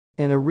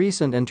In a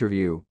recent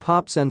interview,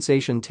 pop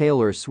sensation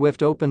Taylor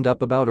Swift opened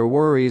up about her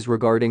worries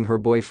regarding her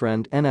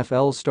boyfriend,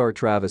 NFL star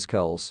Travis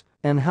Kelce,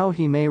 and how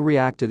he may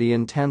react to the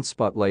intense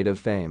spotlight of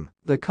fame.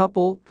 The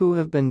couple, who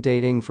have been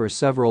dating for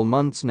several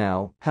months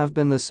now, have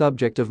been the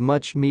subject of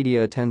much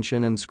media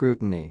attention and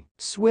scrutiny.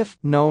 Swift,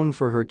 known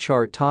for her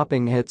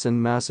chart-topping hits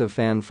and massive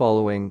fan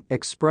following,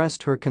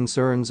 expressed her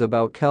concerns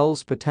about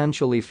Kelce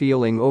potentially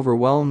feeling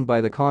overwhelmed by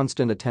the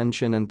constant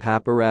attention and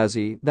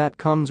paparazzi that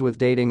comes with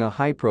dating a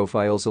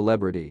high-profile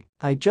celebrity.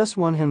 "I just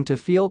want him to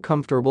feel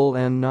comfortable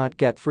and not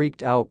get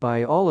freaked out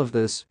by all of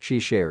this," she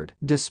shared.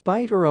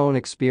 Despite her own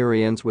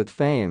experience with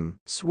fame,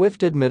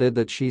 Swift admitted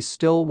that she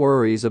still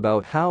worries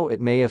about how it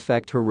may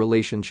affect her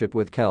relationship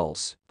with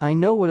Kelce. "I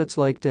know what it's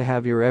like to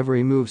have your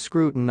every move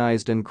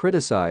scrutinized and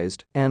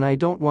criticized, and I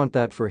don't want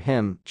that for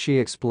him," she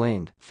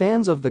explained.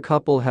 Fans of the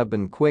couple have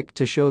been quick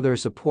to show their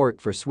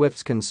support for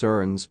Swift's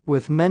concerns,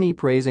 with many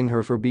praising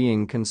her for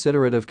being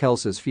considerate of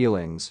Kelce's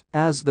feelings.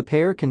 As the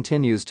pair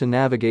continues to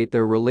navigate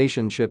their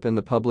relationship in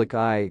the public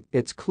eye,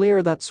 it's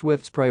clear that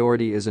Swift's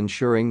priority is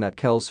ensuring that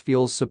Kelce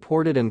feels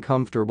supported and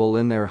comfortable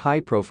in their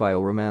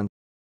high-profile romance.